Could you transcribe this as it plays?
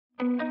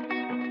This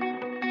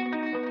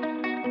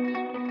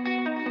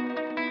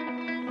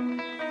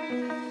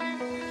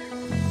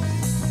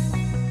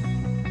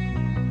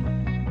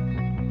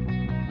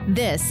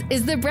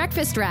is The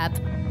Breakfast Wrap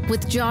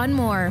with John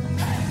Moore.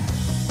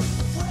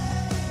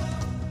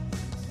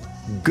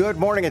 Good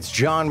morning, it's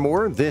John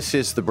Moore. This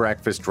is The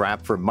Breakfast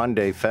Wrap for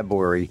Monday,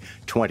 February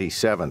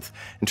 27th.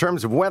 In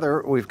terms of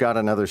weather, we've got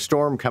another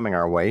storm coming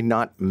our way.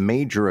 Not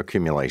major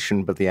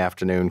accumulation, but the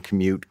afternoon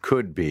commute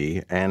could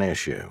be an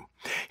issue.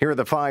 Here are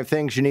the 5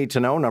 things you need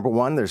to know. Number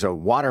 1, there's a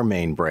water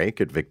main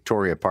break at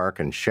Victoria Park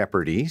and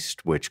Shepherd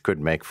East, which could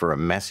make for a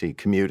messy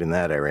commute in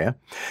that area.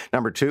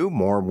 Number 2,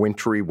 more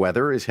wintry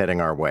weather is heading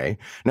our way.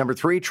 Number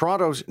 3,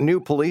 Toronto's new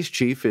police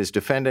chief is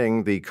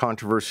defending the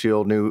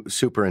controversial new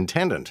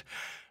superintendent.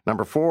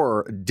 Number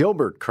 4,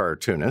 Dilbert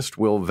cartoonist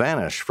will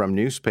vanish from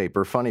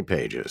newspaper funny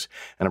pages.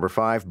 And number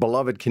 5,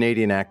 beloved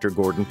Canadian actor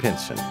Gordon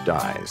Pinson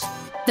dies.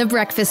 The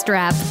Breakfast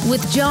Wrap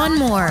with John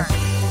Moore.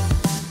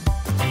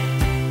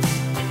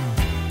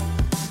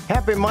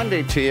 Happy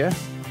Monday to you.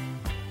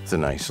 It's a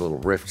nice little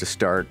riff to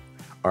start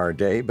our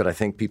day, but I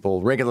think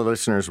regular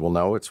listeners will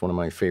know it's one of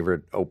my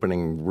favorite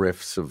opening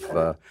riffs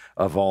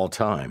of all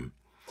time.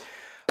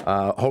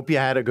 Hope you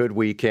had a good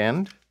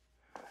weekend.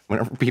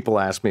 Whenever people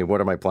ask me, what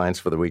are my plans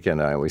for the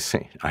weekend, I always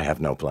say, I have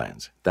no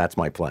plans. That's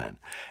my plan.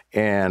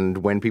 And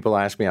when people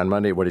ask me on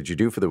Monday, what did you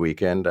do for the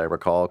weekend, I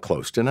recall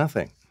close to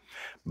nothing.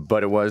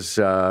 But it was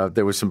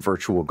there was some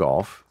virtual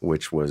golf,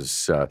 which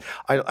was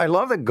I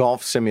love the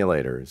golf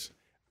simulators.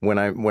 When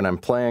I'm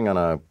playing on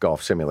a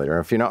golf simulator,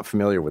 if you're not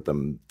familiar with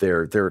them,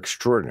 they're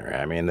extraordinary.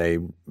 I mean, they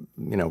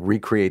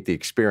recreate the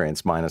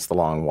experience minus the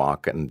long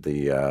walk and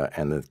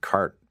the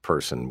cart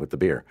person with the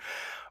beer.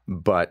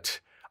 But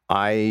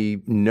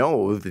I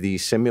know that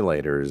these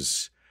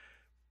simulators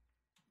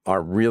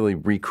are really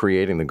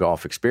recreating the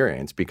golf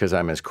experience because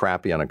I'm as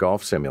crappy on a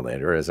golf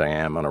simulator as I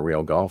am on a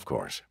real golf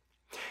course.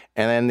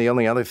 And then the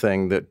only other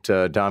thing that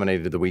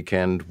dominated the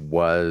weekend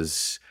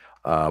was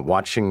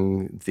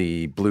watching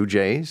the Blue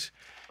Jays.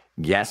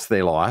 Yes,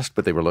 they lost,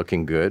 but they were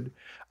looking good.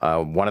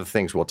 One of the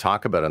things we'll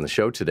talk about on the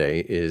show today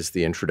is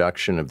the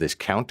introduction of this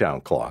countdown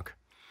clock,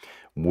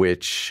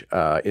 which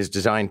is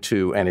designed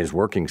to and is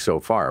working so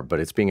far, but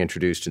it's being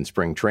introduced in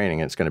spring training.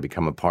 And it's going to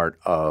become a part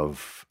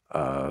of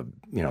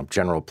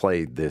general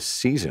play this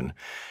season.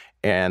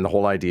 And the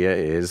whole idea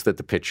is that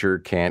the pitcher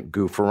can't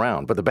goof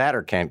around, but the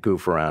batter can't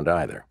goof around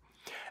either.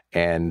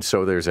 And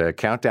so there's a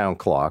countdown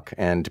clock,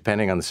 and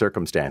depending on the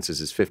circumstances,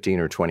 it's 15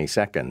 or 20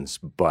 seconds,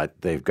 but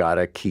they've got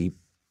to keep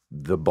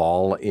the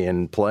ball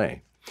in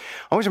play. I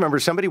always remember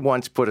somebody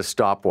once put a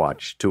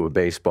stopwatch to a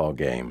baseball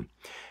game,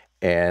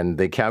 and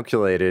they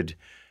calculated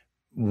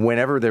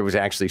whenever there was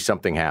actually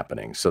something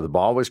happening. So the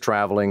ball was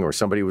traveling or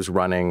somebody was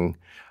running,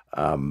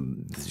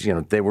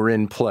 they were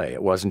in play.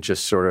 It wasn't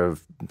just sort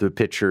of the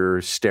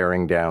pitcher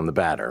staring down the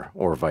batter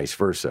or vice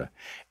versa.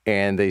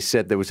 And they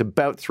said there was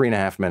about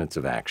 3.5 minutes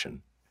of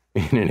action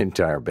in an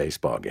entire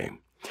baseball game.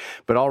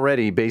 But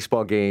already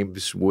baseball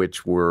games,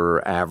 which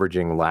were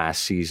averaging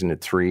last season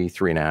at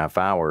 3.5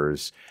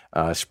 hours,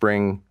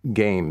 spring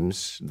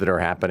games that are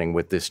happening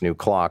with this new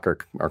clock are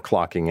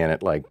clocking in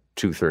at like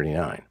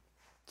 2:39.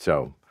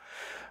 So,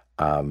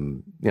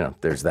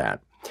 there's that.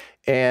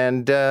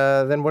 And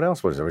then what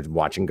else was there? I was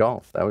watching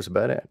golf. That was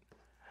about it.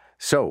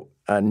 So,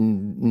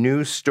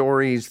 news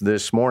stories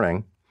this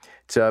morning.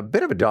 It's a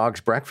bit of a dog's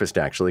breakfast,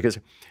 actually, because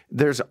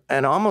there's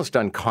an almost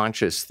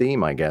unconscious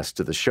theme, I guess,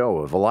 to the show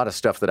of a lot of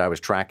stuff that I was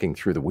tracking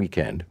through the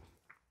weekend.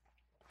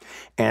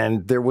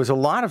 And there was a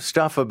lot of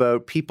stuff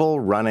about people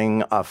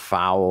running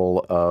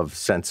afoul of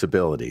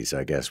sensibilities,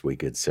 I guess we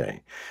could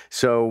say.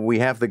 So we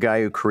have the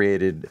guy who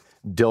created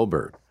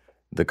Dilbert,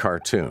 the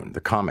cartoon,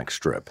 the comic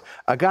strip,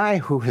 a guy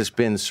who has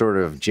been sort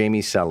of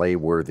Jamie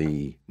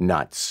Saleh-worthy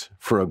nuts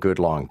for a good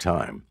long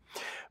time.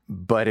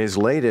 But his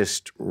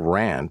latest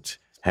rant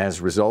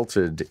has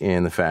resulted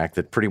in the fact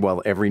that pretty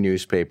well every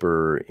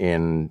newspaper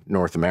in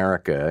North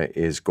America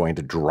is going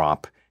to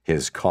drop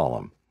his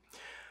column.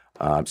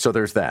 So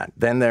there's that.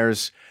 Then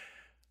there's,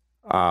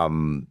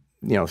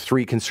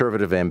 3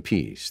 conservative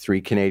MPs, 3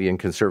 Canadian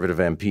conservative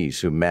MPs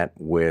who met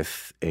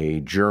with a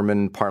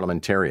German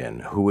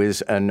parliamentarian who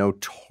is a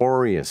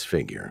notorious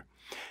figure.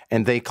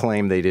 And they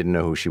claim they didn't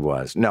know who she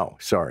was. No,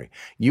 sorry.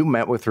 You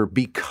met with her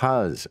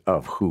because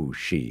of who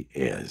she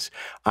is.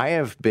 I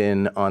have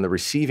been on the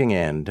receiving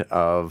end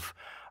of,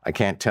 I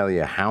can't tell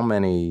you how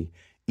many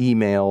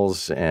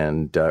emails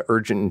and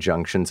urgent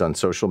injunctions on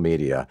social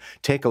media.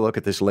 Take a look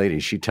at this lady.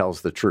 She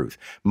tells the truth.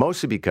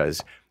 Mostly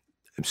because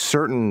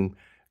certain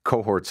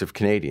cohorts of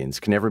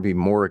Canadians can never be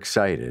more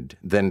excited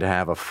than to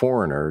have a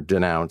foreigner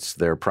denounce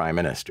their prime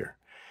minister.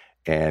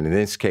 And in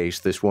this case,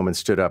 this woman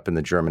stood up in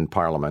the German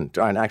parliament,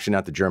 actually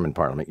not the German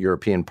parliament,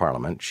 European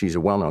parliament. She's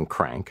a well-known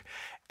crank,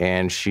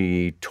 and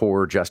she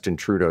tore Justin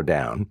Trudeau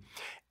down.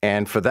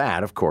 And for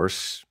that, of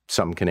course,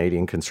 some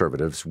Canadian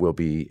conservatives will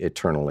be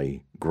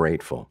eternally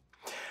grateful.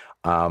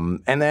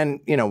 And then,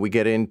 we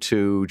get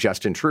into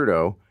Justin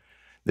Trudeau.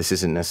 This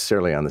isn't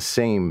necessarily on the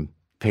same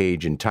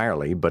page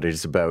entirely, but it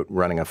is about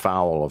running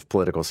afoul of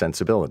political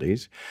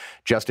sensibilities.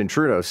 Justin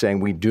Trudeau saying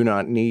we do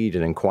not need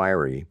an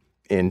inquiry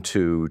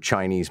into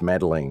Chinese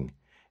meddling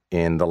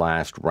in the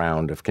last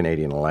round of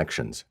Canadian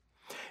elections.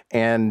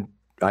 And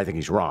I think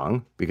he's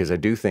wrong, because I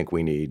do think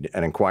we need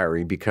an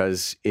inquiry,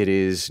 because it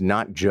is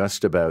not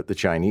just about the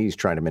Chinese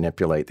trying to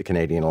manipulate the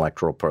Canadian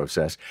electoral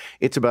process.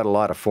 It's about a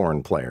lot of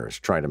foreign players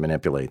trying to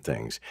manipulate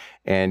things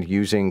and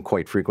using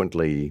quite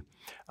frequently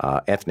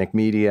ethnic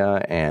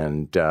media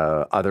and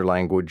other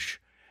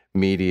language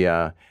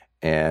media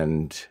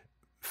and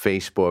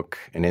Facebook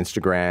and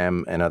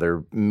Instagram and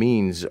other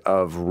means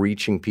of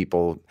reaching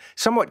people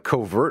somewhat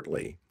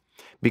covertly.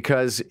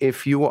 Because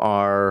if you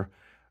are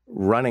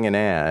running an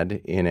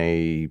ad in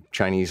a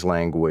Chinese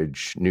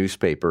language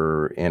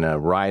newspaper in a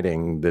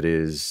riding that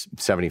is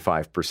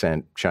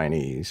 75%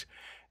 Chinese,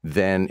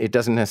 then it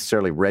doesn't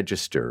necessarily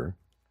register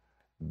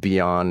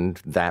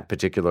beyond that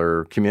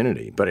particular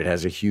community, but it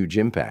has a huge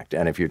impact.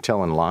 And if you're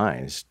telling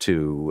lies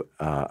to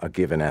a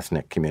given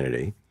ethnic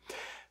community,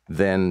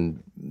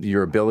 then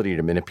your ability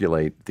to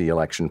manipulate the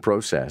election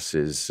process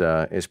is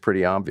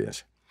pretty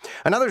obvious.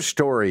 Another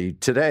story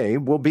today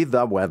will be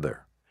the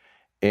weather.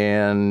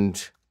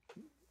 And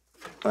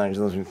let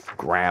me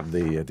grab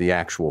the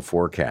actual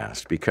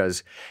forecast,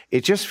 because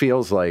it just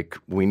feels like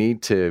we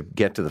need to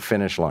get to the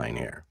finish line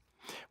here.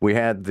 We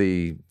had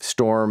the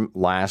storm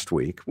last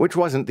week, which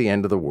wasn't the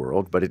end of the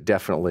world, but it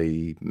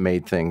definitely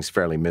made things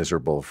fairly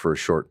miserable for a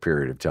short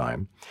period of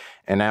time.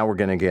 And now we're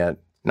going to get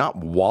not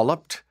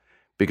walloped,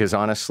 because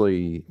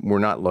honestly, we're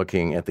not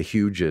looking at the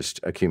hugest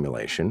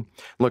accumulation.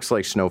 Looks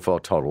like snowfall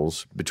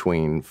totals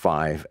between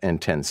 5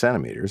 and 10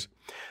 centimeters.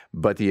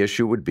 But the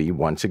issue would be,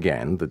 once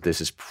again, that this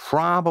is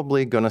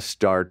probably going to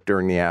start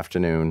during the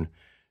afternoon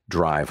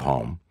drive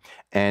home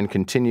and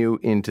continue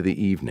into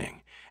the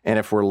evening. And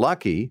if we're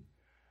lucky,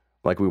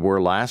 like we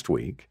were last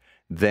week,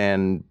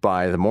 then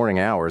by the morning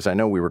hours, I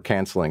know we were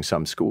canceling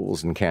some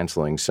schools and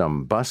canceling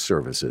some bus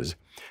services,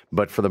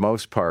 but for the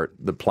most part,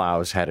 the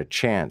plows had a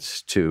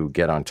chance to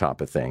get on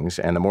top of things,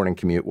 and the morning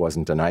commute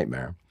wasn't a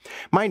nightmare.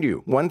 Mind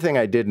you, one thing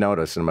I did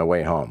notice on my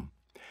way home,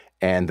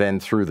 and then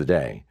through the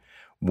day,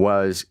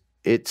 was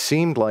it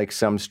seemed like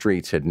some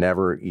streets had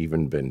never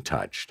even been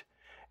touched.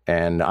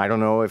 And I don't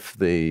know if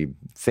the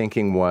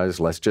thinking was,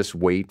 let's just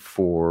wait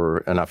for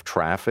enough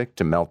traffic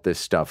to melt this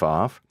stuff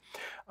off.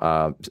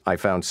 I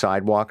found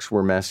sidewalks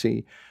were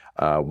messy,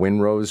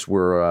 windrows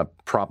were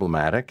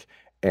problematic,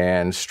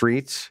 and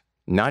streets,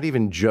 not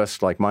even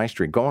just like my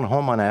street, going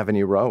home on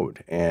Avenue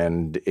Road,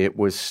 and it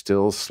was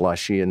still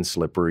slushy and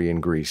slippery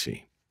and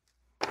greasy.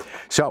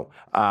 So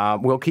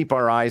we'll keep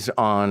our eyes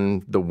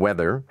on the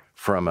weather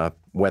from a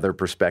weather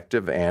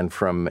perspective and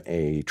from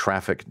a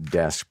traffic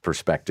desk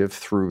perspective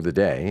through the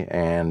day,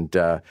 and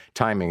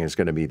timing is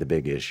going to be the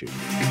big issue.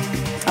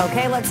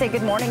 Okay, let's say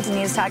good morning to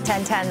News Talk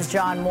 1010's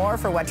John Moore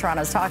for what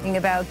Toronto's talking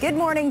about. Good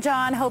morning,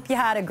 John. Hope you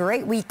had a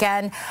great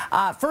weekend.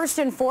 First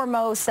and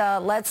foremost,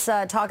 let's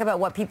talk about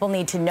what people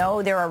need to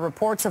know. There are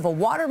reports of a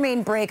water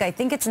main break. I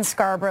think it's in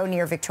Scarborough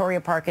near Victoria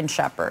Park and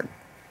Shepherd.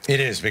 It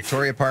is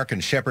Victoria Park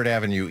and Shepherd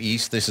Avenue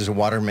East. This is a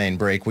water main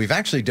break. We've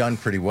actually done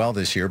pretty well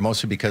this year,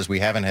 mostly because we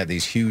haven't had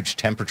these huge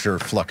temperature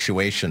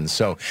fluctuations.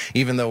 So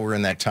even though we're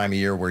in that time of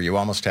year where you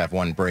almost have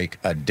one break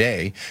a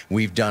day,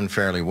 we've done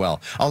fairly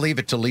well. I'll leave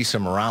it to Lisa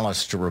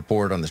Morales to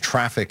report on the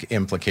traffic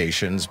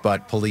implications,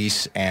 but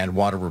police and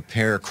water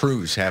repair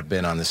crews have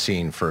been on the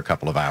scene for a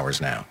couple of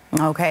hours now.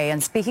 Okay,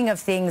 and speaking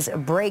of things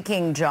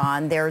breaking,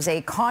 John, there's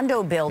a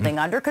condo building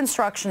under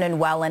construction in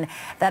Welland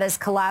that has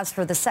collapsed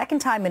for the second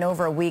time in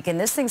over a week, and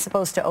this thing's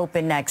supposed to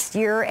open next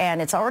year,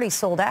 and it's already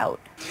sold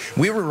out.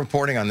 We were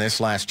reporting on this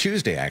last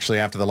Tuesday, actually,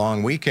 after the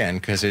long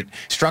weekend, because it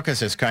struck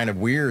us as kind of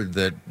weird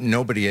that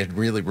nobody had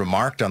really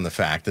remarked on the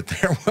fact that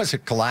there was a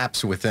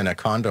collapse within a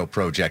condo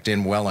project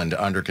in Welland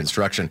under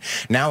construction.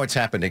 Now it's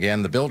happened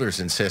again. The builders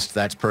insist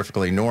that's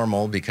perfectly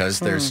normal because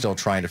they're still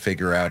trying to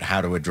figure out how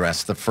to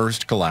address the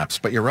first collapse.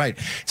 But you're right.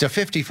 It's a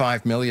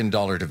 $55 million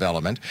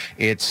development.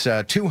 It's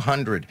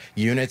 200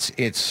 units.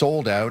 It's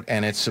sold out,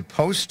 and it's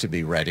supposed to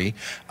be ready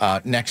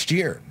next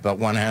year. But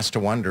one has to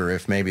wonder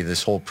if maybe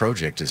this whole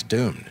project is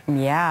doomed.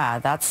 Yeah,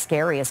 that's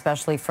scary,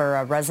 especially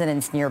for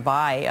residents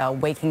nearby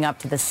waking up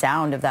to the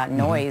sound of that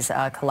noise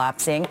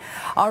collapsing.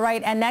 All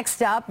right, and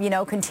next up,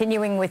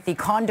 continuing with the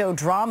condo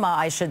drama,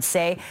 I should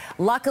say.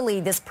 Luckily,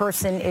 this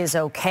person is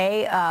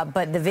okay,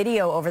 but the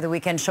video over the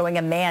weekend showing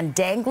a man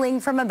dangling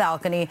from a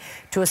balcony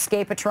to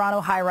escape a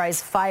Toronto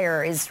high-rise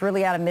fire is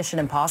really out of Mission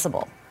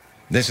Impossible.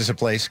 This is a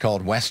place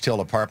called West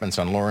Hill Apartments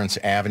on Lawrence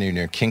Avenue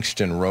near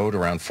Kingston Road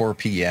around 4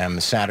 p.m.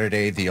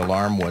 Saturday. The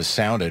alarm was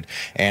sounded.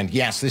 And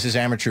yes, this is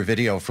amateur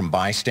video from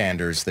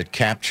bystanders that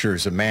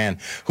captures a man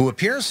who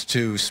appears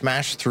to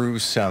smash through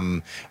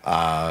some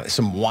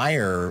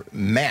wire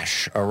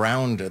mesh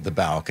around the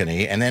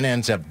balcony and then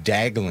ends up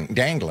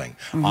dangling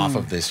off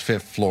of this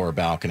fifth floor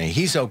balcony.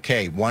 He's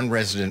okay. One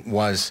resident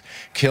was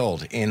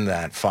killed in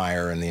that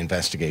fire, and the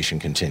investigation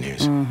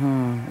continues.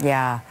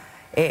 Yeah.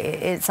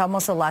 it's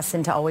almost a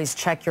lesson to always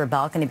check your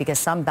balcony, because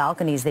some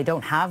balconies, they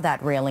don't have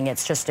that railing.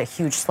 It's just a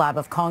huge slab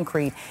of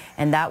concrete,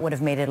 and that would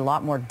have made it a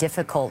lot more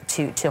difficult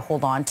to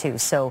hold on to.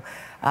 So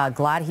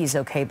glad he's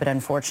okay, but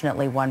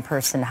unfortunately one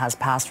person has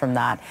passed from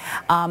that.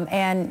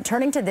 And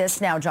turning to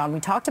this now, John, we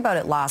talked about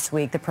it last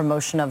week, the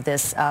promotion of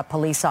this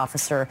police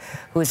officer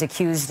who was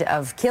accused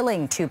of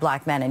killing 2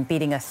 black men and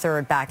beating a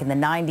third back in the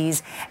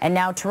 90s. And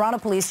now Toronto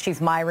Police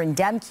Chief Myron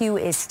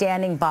Demkiw is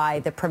standing by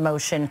the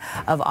promotion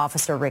of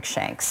Officer Rick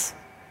Shanks.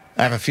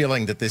 I have a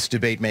feeling that this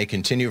debate may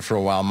continue for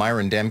a while.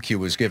 Myron Demkiw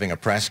was giving a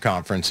press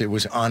conference. It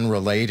was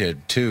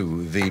unrelated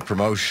to the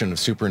promotion of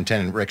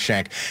Superintendent Rick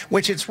Shank,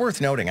 which it's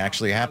worth noting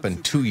actually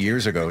happened 2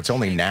 years ago. It's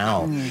only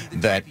now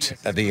that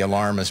the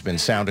alarm has been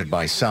sounded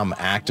by some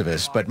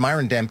activists. But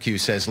Myron Demkiw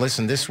says,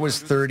 listen, this was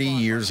 30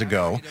 years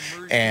ago,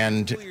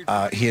 and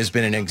he has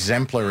been an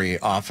exemplary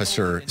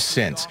officer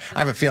since. I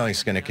have a feeling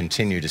it's going to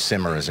continue to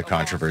simmer as a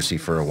controversy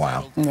for a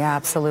while. Yeah,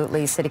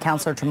 absolutely. City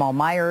Councillor Jamal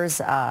Myers,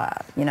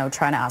 trying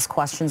to ask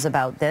questions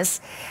about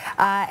this.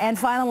 And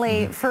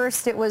finally,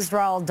 first it was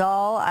Roald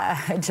Dahl,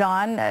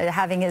 John,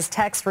 having his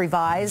text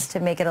revised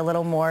to make it a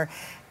little more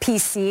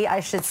PC,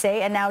 I should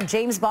say. And now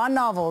James Bond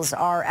novels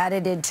are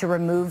edited to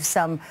remove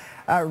some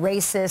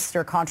racist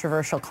or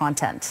controversial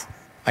content.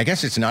 I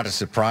guess it's not a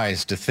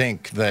surprise to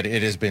think that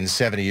it has been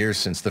 70 years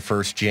since the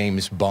first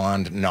James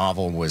Bond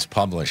novel was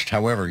published.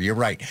 However, you're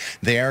right.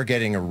 They are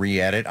getting a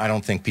re-edit. I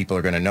don't think people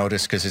are going to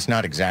notice because it's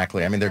not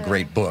exactly, I mean, they're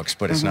great books,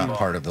 but it's not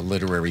part of the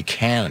literary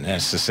canon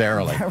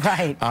necessarily.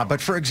 Right. But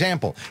for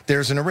example,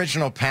 there's an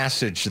original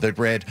passage that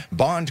read,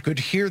 Bond could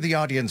hear the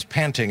audience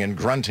panting and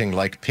grunting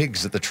like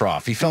pigs at the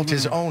trough. He felt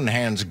his own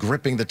hands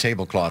gripping the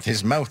tablecloth.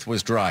 His mouth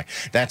was dry.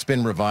 That's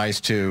been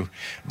revised to,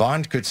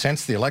 Bond could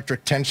sense the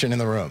electric tension in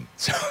the room.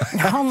 So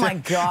oh my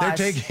gosh.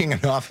 They're taking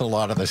an awful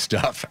lot of the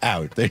stuff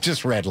out. They're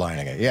just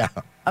redlining it, yeah.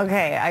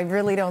 Okay, I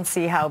really don't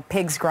see how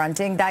pigs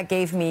grunting, that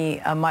gave me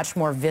a much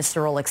more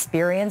visceral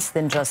experience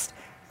than just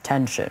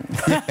tension.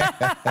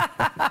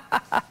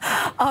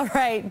 All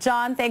right,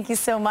 John, thank you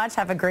so much.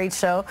 Have a great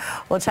show.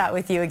 We'll chat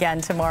with you again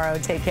tomorrow.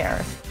 Take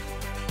care.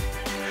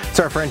 It's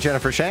our friend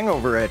Jennifer Shang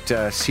over at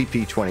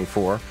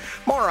CP24.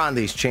 More on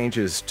these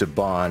changes to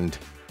Bond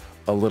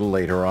a little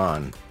later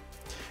on.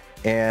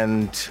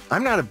 And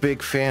I'm not a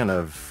big fan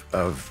of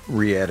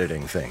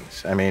re-editing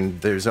things. I mean,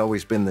 there's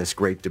always been this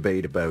great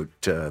debate about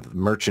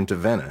Merchant of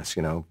Venice,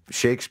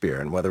 Shakespeare,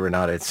 and whether or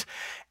not it's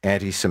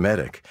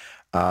anti-Semitic.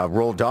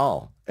 Roald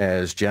Dahl,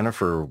 as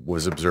Jennifer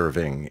was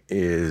observing,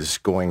 is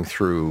going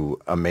through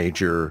a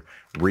major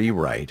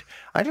rewrite.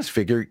 I just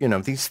figure,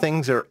 these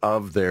things are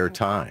of their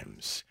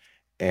times.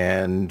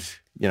 And,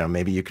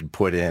 maybe you could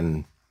put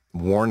in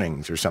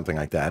warnings or something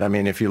like that. I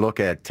mean, if you look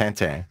at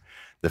Tintin,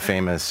 the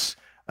famous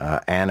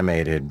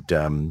animated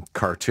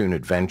cartoon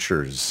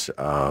adventures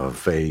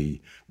of a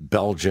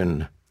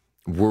Belgian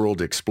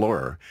world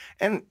explorer.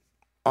 And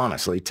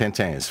honestly,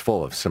 Tintin is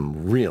full of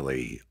some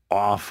really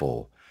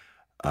awful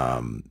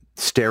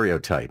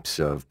stereotypes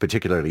of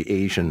particularly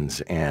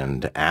Asians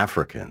and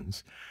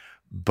Africans.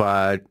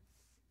 But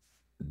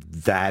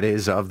that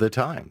is of the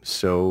time,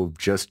 so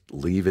just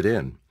leave it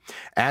in.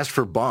 As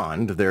for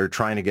Bond, they're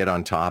trying to get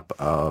on top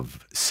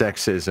of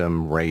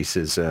sexism,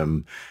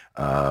 racism.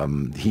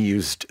 He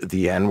used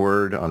the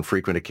N-word on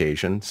frequent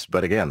occasions,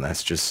 but again,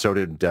 that's just so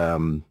did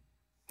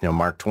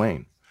Mark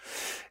Twain.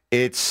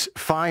 It's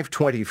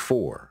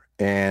 5:24,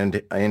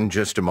 and in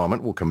just a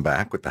moment, we'll come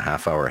back with the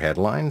half-hour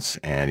headlines.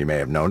 And you may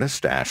have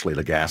noticed Ashley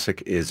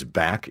Legasic is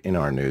back in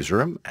our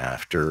newsroom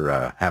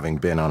after having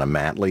been on a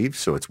mat leave,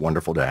 so it's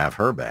wonderful to have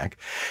her back.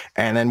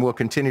 And then we'll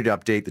continue to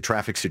update the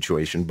traffic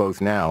situation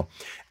both now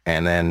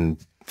and then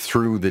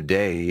through the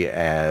day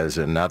as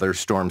another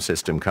storm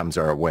system comes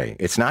our way.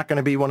 It's not going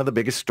to be one of the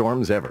biggest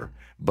storms ever,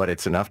 but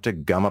it's enough to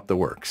gum up the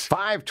works.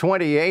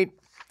 5:28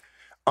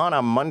 on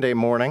a Monday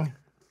morning.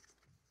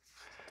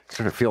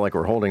 Sort of feel like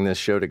we're holding this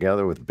show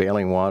together with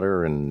baling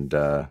water and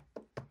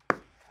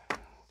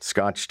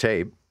Scotch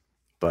tape,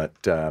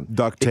 but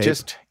duct tape.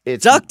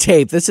 It's duct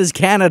tape. This is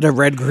Canada,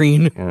 red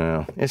green.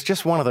 It's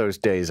just one of those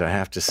days, I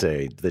have to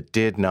say, that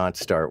did not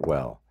start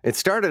well. It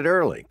started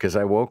early because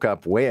I woke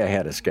up way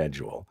ahead of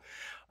schedule.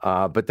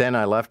 But then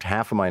I left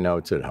half of my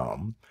notes at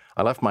home.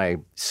 I left my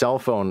cell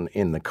phone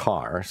in the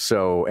car.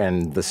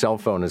 And the cell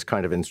phone is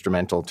kind of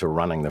instrumental to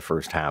running the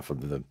first half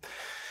of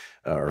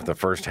the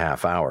first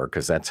half hour,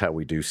 because that's how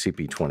we do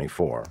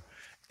CP24.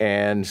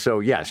 And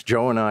so, yes,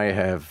 Joe and I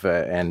have,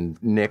 and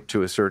Nick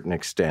to a certain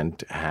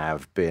extent,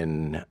 have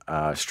been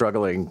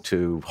struggling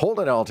to hold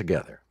it all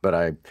together.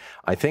 But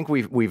I think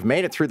we've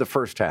made it through the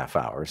first half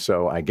hour,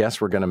 so I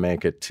guess we're going to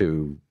make it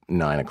to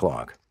 9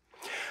 o'clock.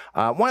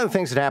 One of the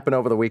things that happened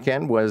over the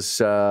weekend was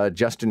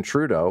Justin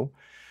Trudeau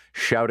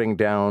shouting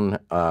down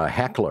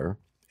Heckler.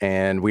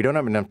 And we don't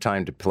have enough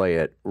time to play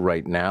it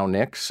right now,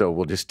 Nick, so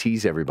we'll just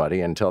tease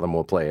everybody and tell them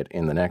we'll play it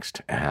in the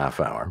next half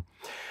hour.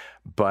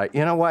 But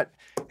you know what?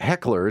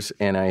 Hecklers,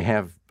 and I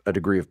have a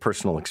degree of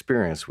personal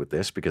experience with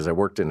this because I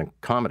worked in a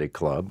comedy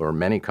club or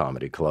many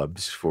comedy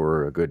clubs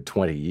for a good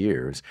 20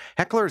 years.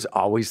 Hecklers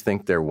always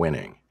think they're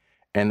winning.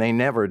 And they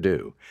never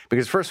do.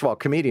 Because, first of all,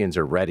 comedians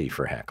are ready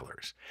for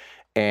hecklers.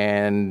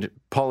 And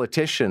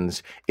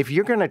politicians, if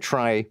you're going to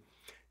try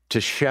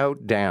to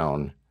shout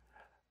down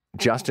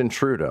Justin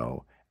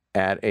Trudeau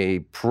at a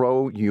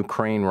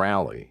pro-Ukraine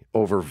rally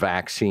over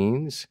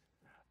vaccines,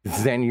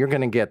 then you're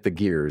going to get the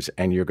gears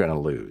and you're going to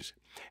lose.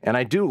 And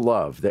I do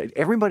love that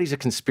everybody's a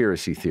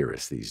conspiracy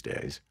theorist these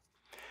days.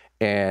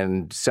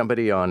 And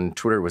somebody on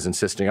Twitter was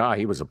insisting,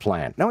 he was a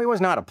plant. No, he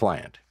was not a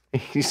plant.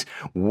 He's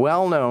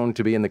well known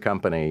to be in the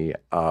company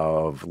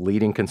of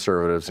leading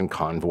conservatives and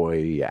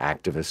convoy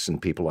activists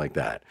and people like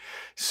that.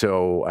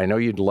 So I know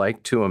you'd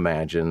like to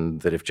imagine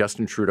that if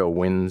Justin Trudeau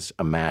wins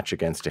a match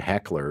against a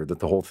heckler, that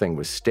the whole thing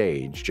was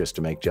staged just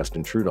to make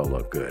Justin Trudeau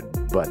look good.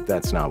 But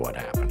that's not what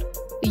happened.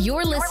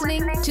 You're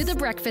listening to The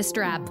Breakfast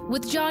Wrap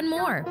with John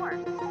Moore.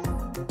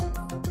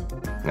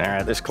 All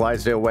right, this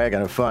Clydesdale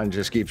wagon of fun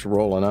just keeps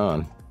rolling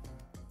on.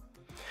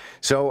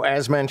 So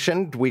as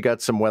mentioned, we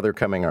got some weather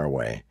coming our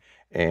way.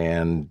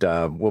 And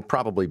we'll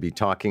probably be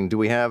talking. Do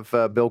we have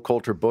Bill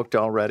Coulter booked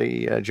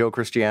already, Joe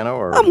Cristiano?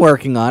 Or? I'm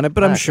working on it,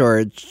 but I'm sure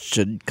it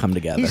should come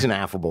together. He's an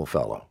affable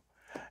fellow.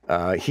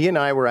 He and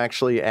I were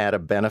actually at a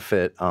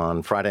benefit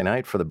on Friday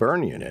night for the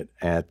burn unit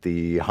at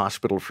the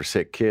Hospital for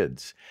Sick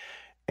Kids.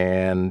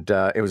 And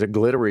it was a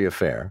glittery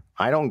affair.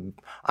 I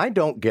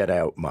don't get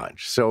out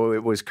much, so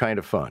it was kind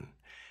of fun.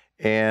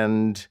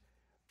 And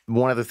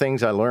one of the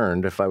things I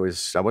learned, I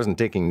wasn't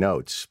taking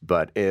notes,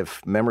 but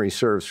if memory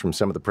serves from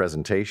some of the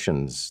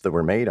presentations that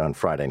were made on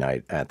Friday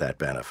night at that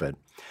benefit,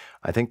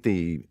 I think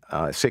the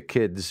Sick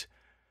Kids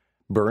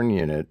burn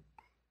unit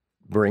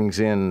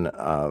brings in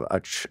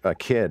a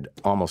kid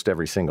almost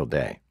every single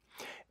day.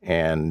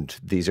 And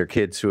these are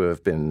kids who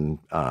have been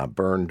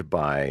burned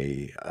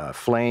by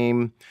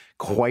flame,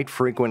 quite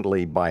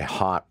frequently by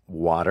hot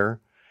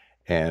water.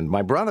 And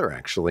my brother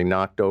actually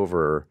knocked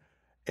over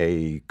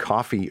a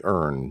coffee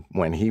urn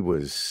when he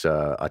was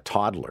a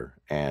toddler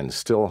and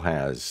still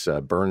has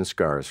burn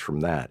scars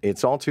from that.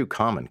 It's all too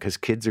common because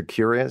kids are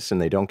curious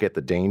and they don't get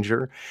the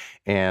danger.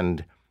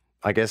 And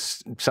I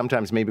guess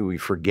sometimes maybe we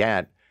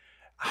forget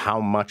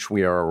how much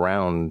we are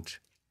around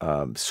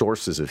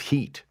sources of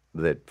heat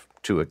that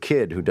to a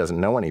kid who doesn't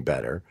know any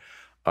better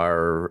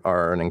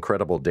are an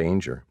incredible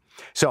danger.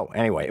 So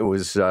anyway, it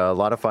was a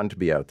lot of fun to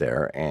be out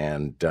there,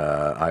 and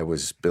I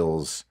was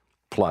Bill's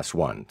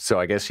 +1. So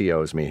I guess he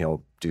owes me.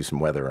 He'll do some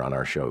weather on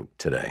our show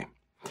today.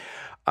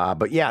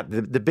 But yeah,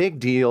 the big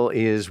deal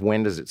is,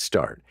 when does it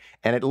start?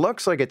 And it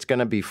looks like it's going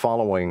to be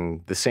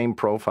following the same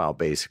profile,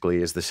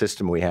 basically, as the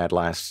system we had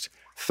last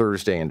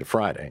Thursday into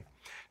Friday.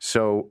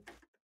 So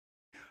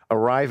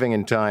arriving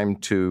in time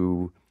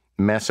to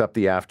mess up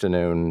the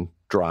afternoon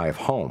drive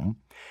home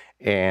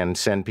and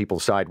send people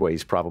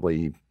sideways,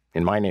 probably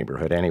in my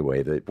neighborhood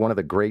anyway. One of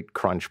the great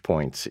crunch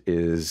points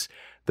is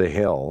the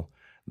hill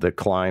that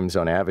climbs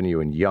on Avenue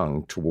and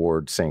Yonge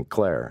toward St.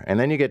 Clair. And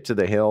then you get to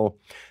the hill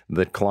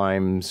that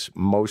climbs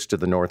most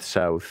of the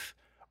north-south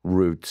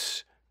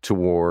routes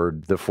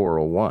toward the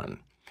 401.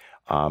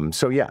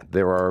 So yeah,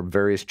 there are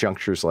various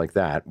junctures like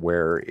that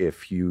where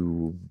if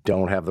you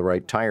don't have the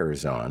right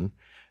tires on,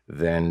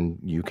 then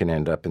you can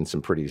end up in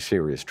some pretty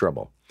serious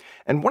trouble.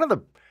 And one of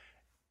the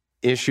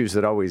issues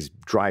that always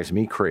drives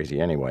me crazy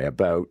anyway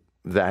about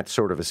that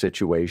sort of a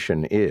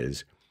situation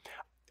is,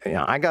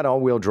 I got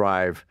all-wheel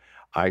drive.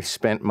 I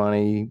spent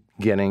money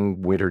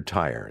getting winter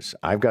tires.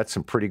 I've got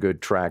some pretty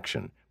good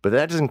traction. But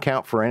that doesn't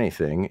count for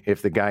anything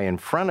if the guy in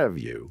front of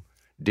you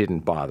didn't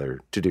bother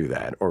to do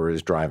that or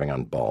is driving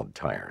on bald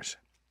tires.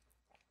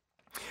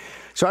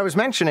 So I was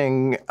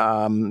mentioning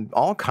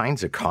all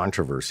kinds of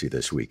controversy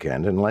this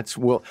weekend, and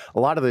a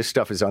lot of this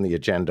stuff is on the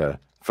agenda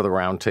for the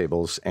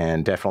roundtables,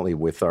 and definitely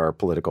with our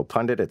political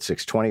pundit at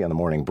 6:20 on the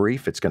Morning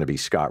Brief. It's going to be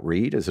Scott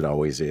Reed, as it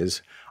always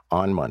is,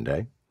 on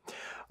Monday.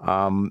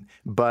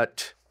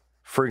 But,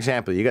 for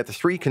example, you got the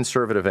 3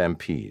 Conservative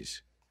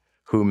MPs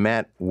who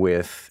met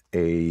with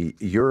a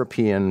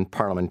European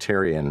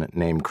parliamentarian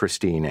named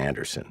Christine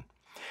Anderson.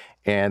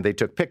 And they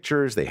took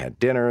pictures, they had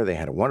dinner, they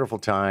had a wonderful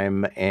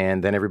time,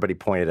 and then everybody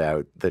pointed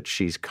out that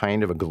she's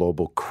kind of a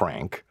global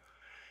crank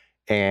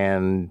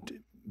and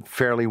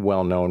fairly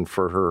well known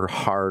for her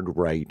hard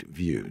right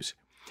views.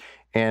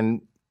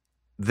 And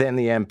then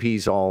the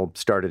MPs all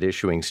started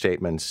issuing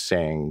statements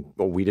saying,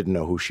 well, we didn't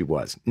know who she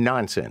was.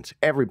 Nonsense.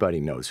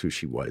 Everybody knows who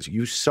she was.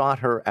 You sought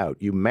her out.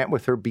 You met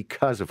with her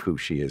because of who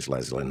she is,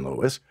 Leslyn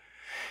Lewis.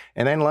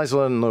 And then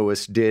Leslyn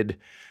Lewis did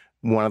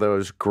one of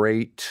those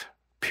great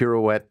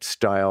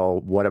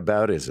pirouette-style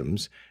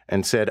whataboutisms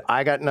and said,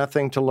 I got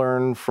nothing to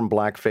learn from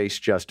blackface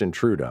Justin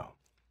Trudeau.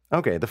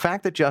 Okay, the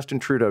fact that Justin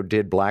Trudeau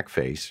did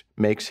blackface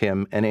makes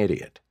him an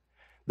idiot.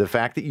 The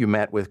fact that you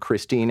met with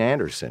Christine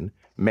Anderson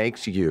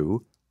makes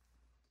you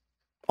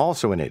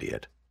also an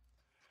idiot.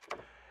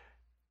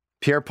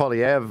 Pierre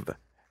Poilievre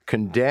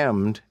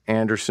condemned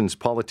Anderson's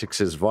politics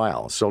as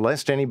vile. So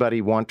lest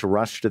anybody want to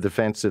rush to the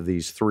defense of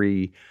these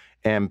 3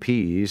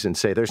 MPs and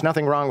say there's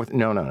nothing wrong with...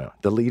 No.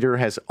 The leader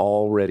has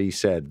already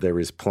said there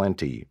is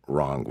plenty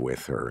wrong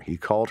with her. He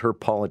called her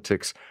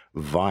politics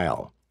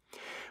vile.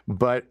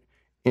 But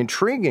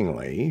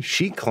Intriguingly,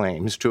 she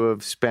claims to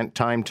have spent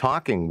time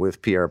talking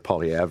with Pierre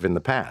Poilievre in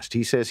the past.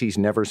 He says he's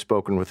never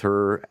spoken with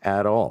her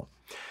at all.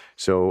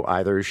 So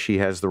either she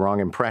has the wrong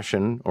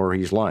impression or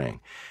he's lying.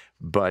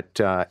 But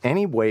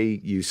any way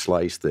you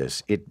slice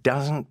this, it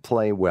doesn't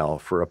play well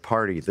for a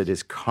party that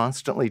is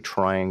constantly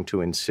trying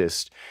to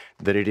insist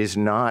that it is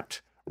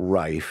not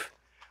rife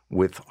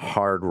with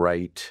hard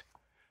right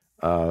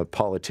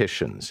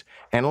politicians.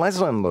 And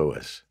Leslyn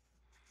Lewis,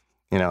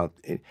 you know,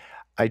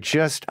 I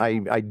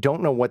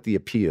don't know what the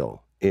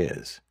appeal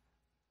is,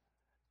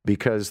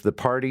 because the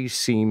party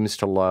seems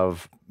to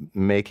love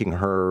making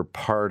her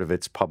part of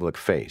its public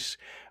face,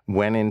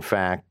 when in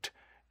fact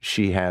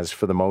she has,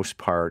 for the most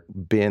part,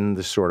 been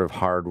the sort of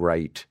hard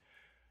right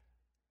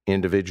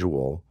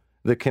individual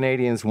that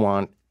Canadians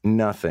want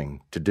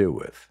nothing to do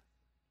with.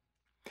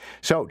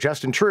 So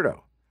Justin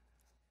Trudeau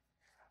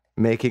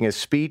making a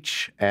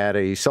speech at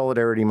a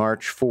solidarity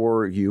march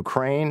for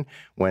Ukraine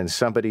when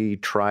somebody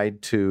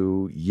tried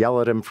to yell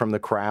at him from the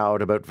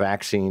crowd about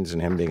vaccines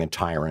and him being a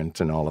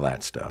tyrant and all of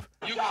that stuff.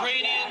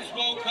 Ukrainians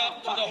woke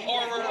up to the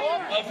horror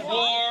of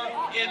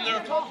war in their...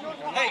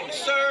 Hey,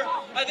 sir,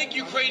 I think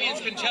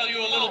Ukrainians can tell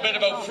you a little bit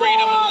about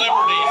freedom and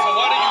liberty, so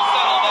why don't you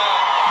settle down?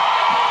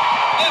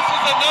 This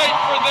is a night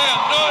for them,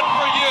 not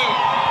for you.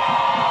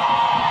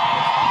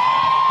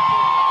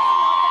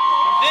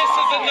 This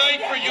is a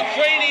night for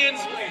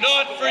Ukrainians,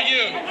 not for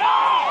you.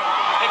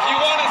 If you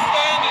want to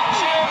stand and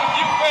cheer with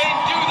Ukraine,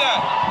 do that.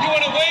 You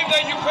want to wave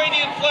that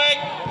Ukrainian flag,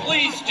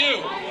 please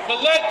do.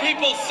 But let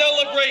people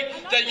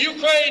celebrate that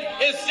Ukraine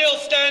is still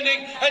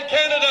standing and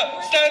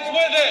Canada stands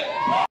with it.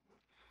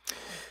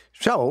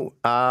 So,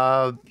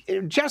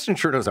 Justin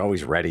Trudeau's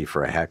always ready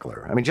for a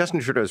heckler. I mean, Justin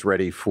Trudeau's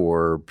ready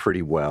for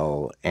pretty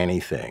well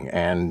anything.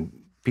 And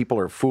people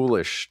are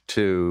foolish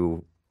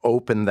to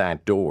open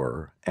that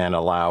door and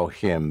allow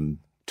him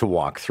to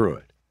walk through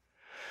it.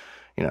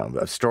 You know,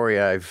 a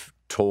story I've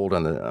told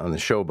on the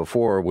show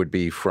before would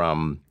be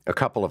from a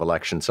couple of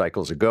election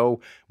cycles ago,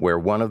 where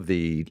one of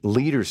the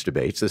leaders'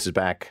 debates, this is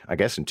back, I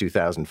guess, in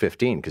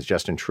 2015, because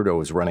Justin Trudeau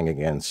was running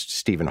against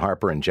Stephen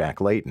Harper and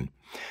Jack Layton.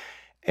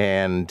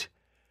 And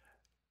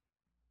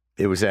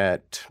it was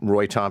at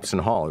Roy Thompson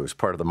Hall. It was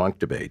part of the Monk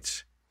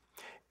debates.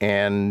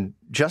 And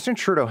Justin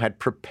Trudeau had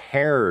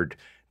prepared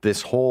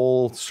this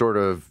whole sort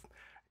of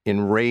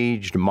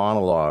enraged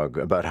monologue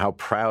about how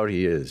proud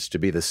he is to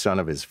be the son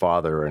of his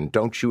father, and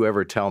don't you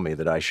ever tell me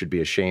that I should be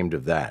ashamed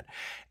of that.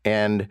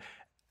 And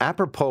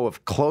apropos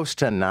of close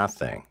to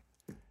nothing,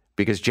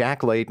 because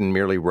Jack Layton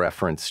merely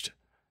referenced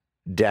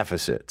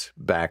deficits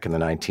back in the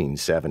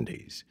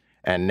 1970s.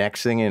 And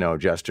next thing you know,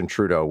 Justin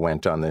Trudeau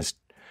went on this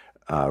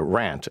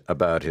rant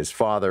about his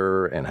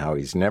father and how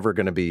he's never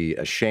going to be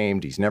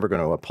ashamed. He's never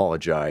going to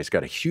apologize.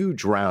 Got a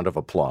huge round of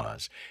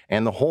applause.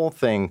 And the whole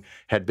thing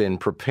had been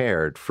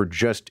prepared for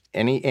just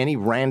any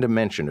random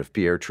mention of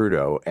Pierre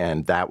Trudeau,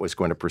 and that was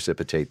going to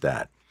precipitate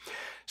that.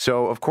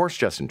 So, of course,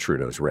 Justin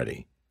Trudeau's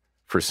ready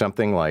for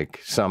something like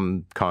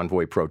some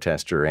convoy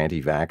protester,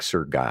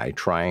 anti-vaxxer guy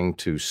trying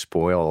to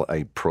spoil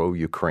a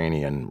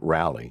pro-Ukrainian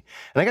rally.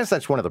 And I guess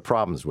that's one of the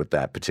problems with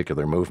that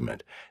particular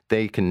movement.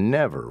 They can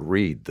never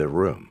read the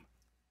room.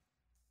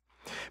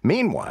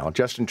 Meanwhile,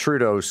 Justin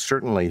Trudeau's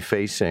certainly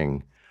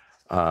facing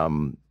a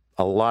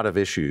lot of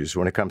issues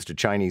when it comes to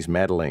Chinese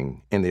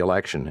meddling in the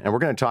election. And we're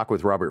going to talk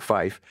with Robert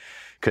Fife,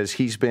 because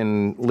he's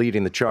been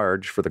leading the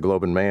charge for the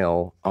Globe and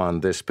Mail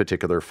on this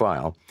particular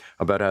file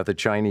about how the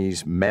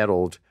Chinese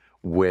meddled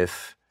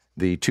with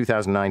the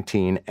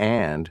 2019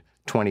 and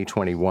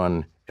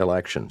 2021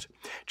 elections.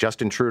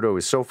 Justin Trudeau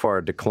is so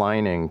far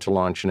declining to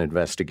launch an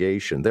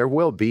investigation. There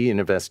will be an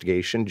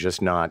investigation,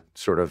 just not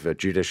sort of a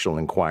judicial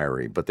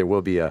inquiry, but there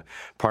will be a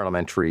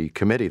parliamentary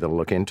committee that'll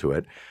look into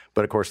it.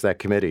 But of course, that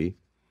committee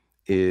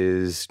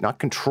is not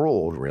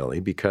controlled really,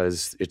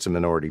 because it's a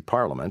minority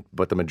parliament,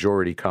 but the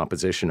majority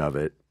composition of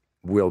it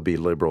will be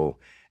Liberal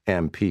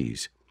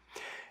MPs.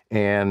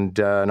 And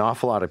an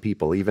awful lot of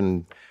people,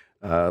 even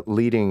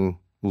leading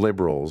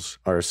Liberals,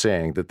 are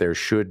saying that there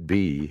should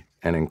be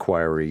an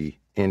inquiry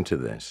into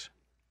this.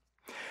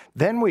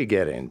 Then we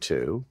get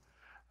into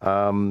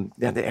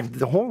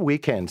the whole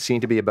weekend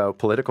seemed to be about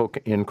political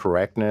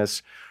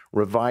incorrectness,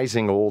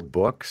 revising old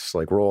books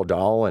like Roald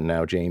Dahl and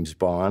now James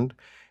Bond,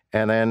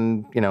 and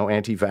then, you know,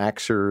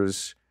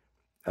 anti-vaxxers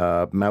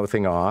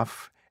mouthing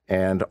off,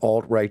 and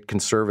alt-right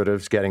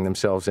conservatives getting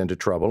themselves into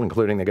trouble,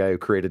 including the guy who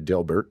created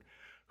Dilbert,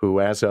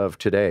 who as of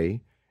today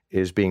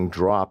is being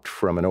dropped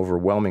from an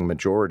overwhelming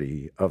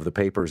majority of the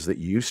papers that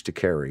used to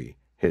carry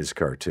his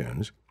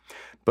cartoons.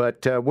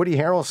 But Woody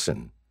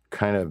Harrelson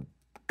kind of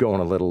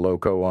going a little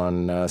loco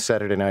on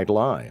Saturday Night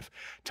Live,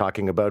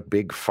 talking about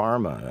big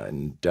pharma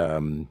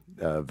and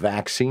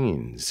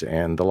vaccines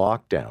and the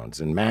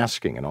lockdowns and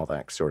masking and all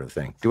that sort of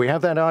thing. Do we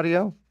have that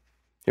audio?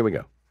 Here we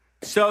go.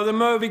 So the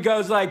movie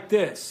goes like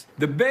this.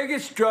 The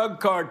biggest drug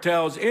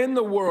cartels in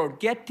the world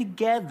get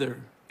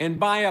together and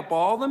buy up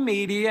all the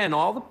media and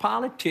all the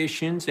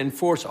politicians and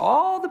force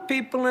all the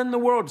people in the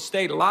world to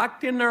stay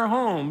locked in their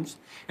homes,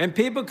 and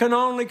people can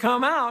only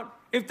come out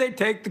if they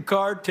take the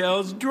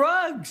cartel's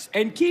drugs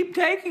and keep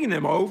taking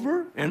them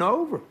over and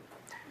over.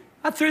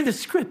 I threw the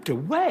script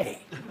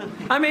away.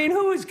 I mean,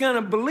 who is going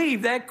to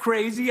believe that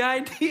crazy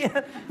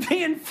idea,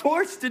 being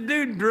forced to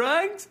do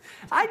drugs?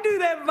 I do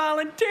that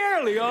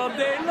voluntarily all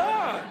day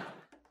long.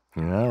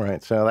 All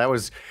right, so that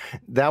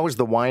was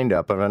the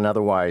wind-up of an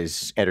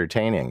otherwise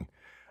entertaining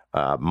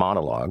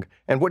monologue.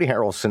 And Woody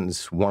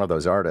Harrelson's one of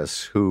those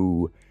artists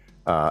who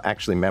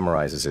actually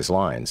memorizes his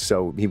lines,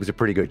 so he was a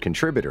pretty good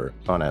contributor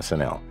on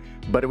SNL.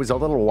 But it was a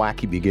little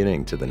wacky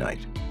beginning to the night.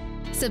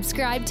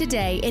 Subscribe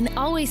today and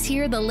always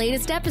hear the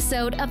latest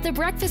episode of The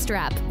Breakfast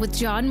Wrap with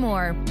John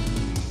Moore.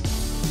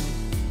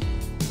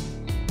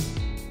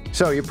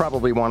 So you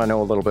probably want to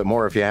know a little bit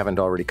more if you haven't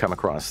already come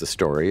across the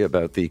story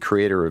about the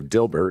creator of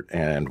Dilbert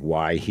and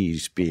why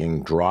he's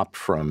being dropped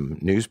from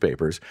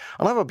newspapers.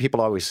 I love how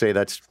people always say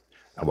that's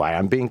why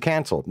I'm being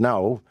canceled.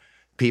 No,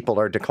 people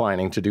are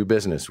declining to do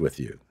business with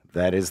you.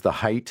 That is the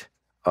height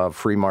of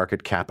free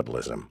market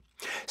capitalism.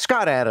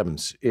 Scott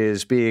Adams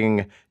is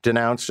being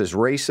denounced as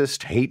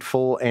racist,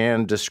 hateful,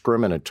 and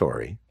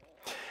discriminatory.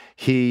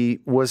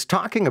 He was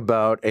talking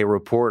about a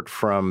report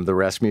from the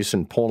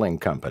Rasmussen Polling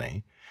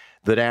Company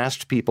that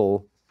asked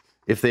people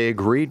if they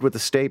agreed with the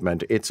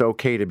statement, it's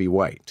okay to be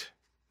white.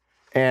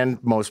 And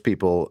most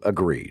people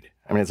agreed.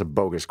 I mean, it's a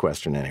bogus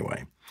question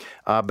anyway.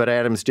 But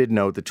Adams did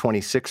note that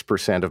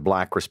 26% of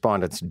black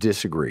respondents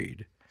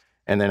disagreed,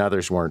 and then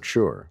others weren't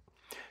sure.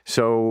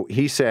 So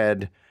he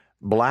said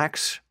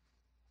blacks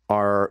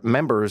are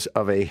members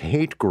of a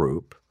hate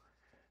group.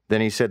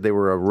 Then he said they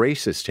were a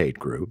racist hate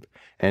group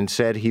and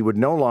said he would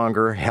no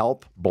longer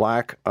help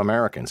black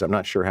Americans. I'm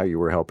not sure how you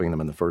were helping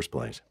them in the first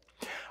place.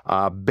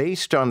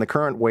 Based on the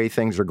current way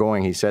things are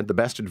going, he said, the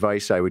best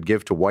advice I would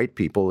give to white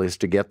people is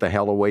to get the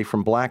hell away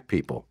from black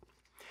people.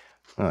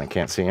 Well, I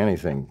can't see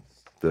anything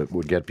that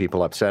would get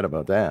people upset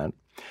about that.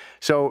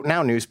 So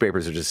now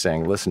newspapers are just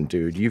saying, listen,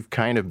 dude, you've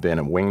kind of been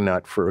a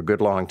wingnut for a good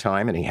long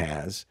time, and he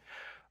has.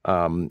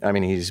 I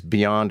mean, he's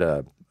beyond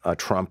a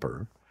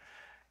Trumper.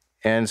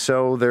 And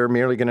so they're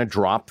merely going to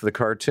drop the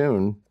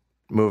cartoon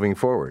moving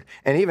forward.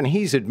 And even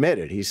he's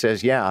admitted, he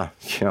says, yeah,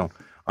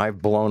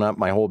 I've blown up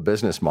my whole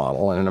business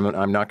model and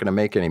I'm not going to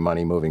make any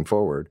money moving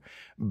forward.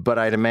 But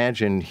I'd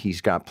imagine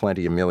he's got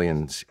plenty of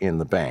millions in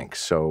the bank,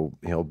 so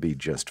he'll be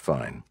just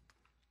fine.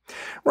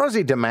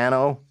 Rosie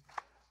DiManno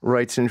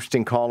writes an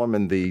interesting column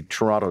in the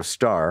Toronto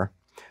Star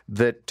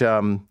that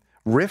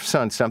riffs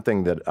on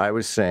something that I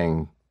was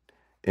saying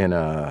in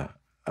a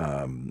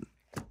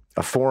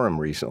forum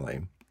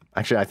recently.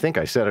 Actually, I think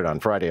I said it on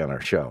Friday on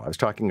our show. I was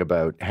talking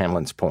about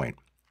Hanlon's Point.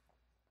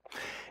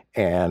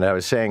 And I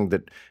was saying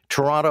that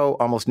Toronto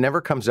almost never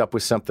comes up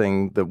with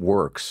something that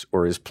works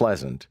or is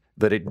pleasant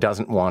that it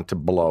doesn't want to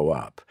blow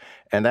up.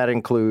 And that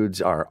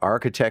includes our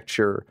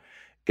architecture.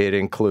 It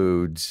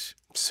includes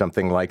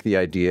something like the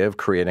idea of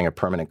creating a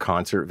permanent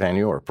concert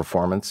venue or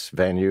performance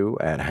venue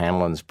at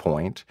Hanlon's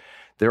Point.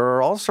 There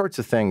are all sorts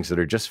of things that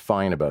are just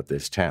fine about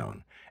this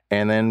town.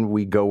 And then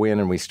we go in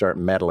and we start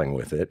meddling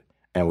with it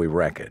and we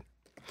wreck it.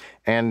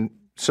 And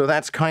so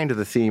that's kind of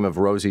the theme of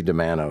Rosie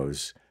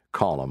DiManno's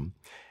column.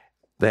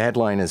 The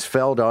headline is,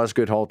 Felled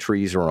Osgoode Hall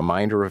Trees, a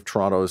reminder of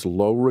Toronto's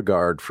low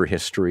regard for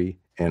history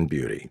and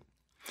beauty.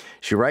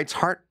 She writes,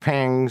 heart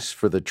pangs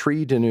for the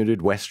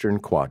tree-denuded western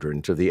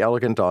quadrant of the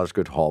elegant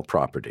Osgoode Hall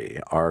property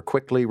are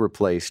quickly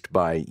replaced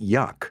by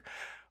yuck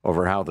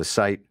over how the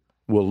site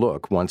will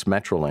look once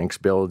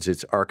Metrolinx builds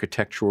its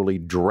architecturally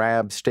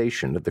drab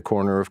station at the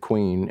corner of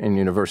Queen and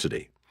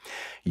University.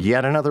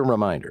 Yet another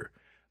reminder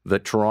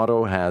that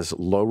Toronto has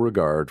low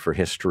regard for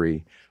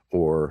history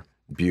or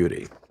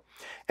beauty.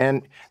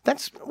 And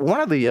that's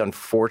one of the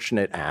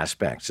unfortunate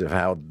aspects of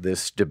how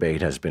this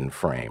debate has been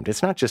framed.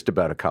 It's not just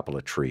about a couple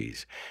of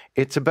trees.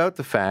 It's about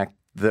the fact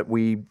that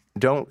we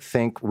don't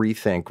think,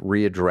 rethink,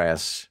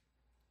 readdress,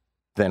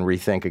 then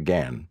rethink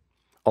again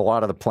a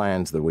lot of the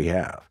plans that we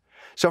have.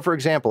 So, for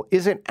example,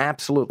 is it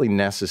absolutely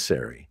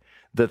necessary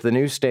that the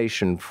new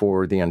station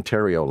for the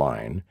Ontario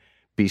line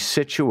be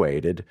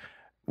situated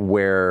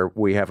where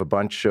we have a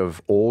bunch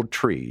of old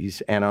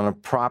trees and on a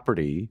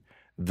property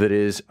that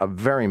is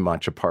very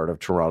much a part of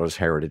Toronto's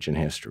heritage and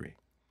history?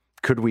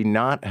 Could we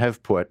not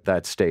have put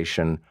that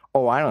station,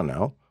 I don't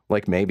know,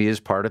 like maybe as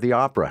part of the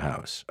Opera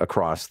House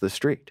across the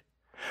street?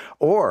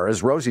 Or,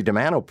 as Rosie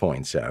DiManno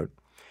points out,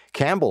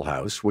 Campbell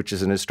House, which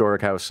is an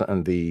historic house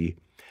on the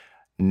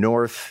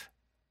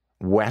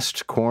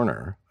northwest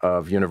corner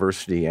of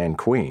University and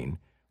Queen,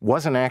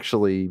 wasn't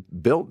actually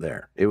built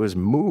there. It was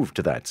moved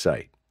to that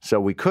site. So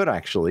we could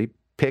actually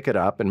pick it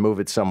up and move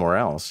it somewhere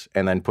else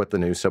and then put the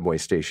new subway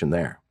station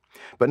there.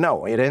 But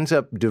no, it ends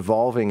up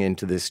devolving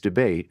into this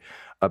debate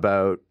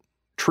about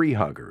tree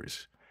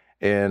huggers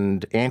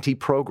and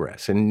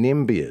anti-progress and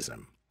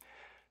NIMBYism.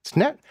 It's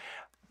not,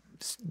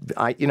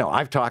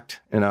 I've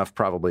talked enough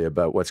probably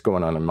about what's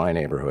going on in my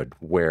neighborhood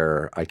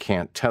where I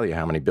can't tell you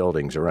how many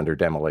buildings are under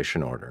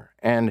demolition order.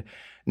 And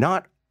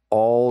not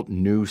all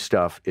new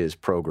stuff is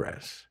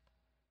progress.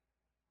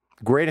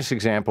 Greatest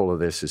example of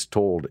this is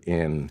told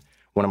in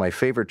one of my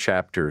favorite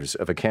chapters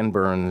of a Ken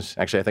Burns,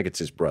 actually I think it's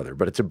his brother,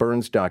 but it's a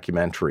Burns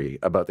documentary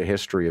about the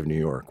history of New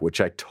York,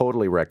 which I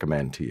totally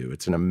recommend to you.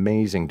 It's an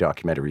amazing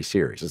documentary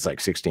series. It's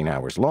like 16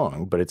 hours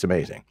long, but it's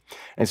amazing.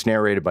 And it's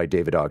narrated by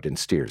David Ogden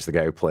Stiers, the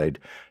guy who played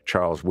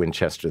Charles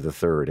Winchester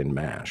III in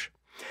MASH.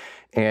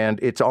 And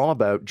it's all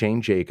about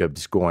Jane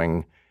Jacobs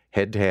going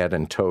head-to-head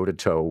and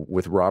toe-to-toe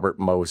with Robert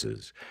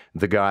Moses,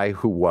 the guy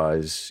who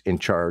was in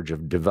charge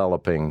of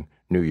developing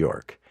New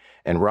York.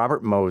 And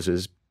Robert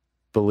Moses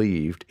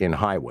believed in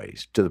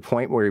highways to the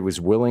point where he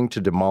was willing to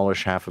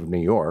demolish half of New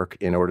York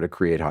in order to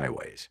create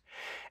highways.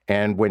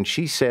 And when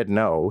she said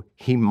no,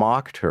 he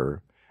mocked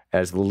her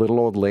as the little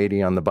old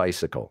lady on the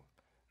bicycle.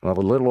 Well,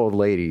 the little old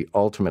lady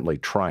ultimately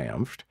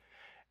triumphed,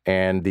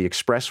 and the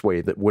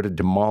expressway that would have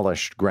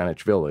demolished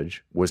Greenwich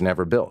Village was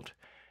never built.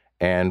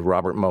 And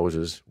Robert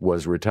Moses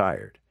was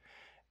retired.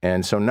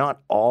 And so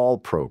not all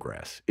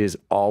progress is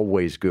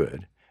always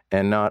good,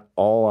 and not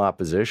all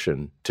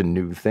opposition to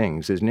new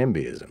things is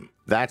NIMBYism.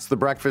 That's the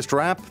Breakfast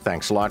Wrap.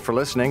 Thanks a lot for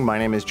listening. My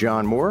name is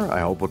John Moore.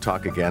 I hope we'll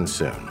talk again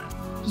soon.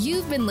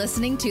 You've been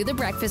listening to The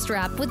Breakfast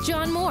Wrap with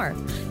John Moore.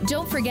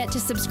 Don't forget to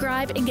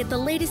subscribe and get the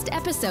latest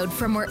episode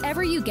from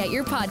wherever you get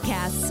your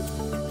podcasts.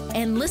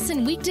 And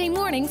listen weekday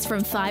mornings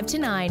from 5 to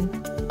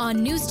 9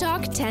 on News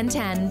Talk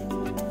 1010.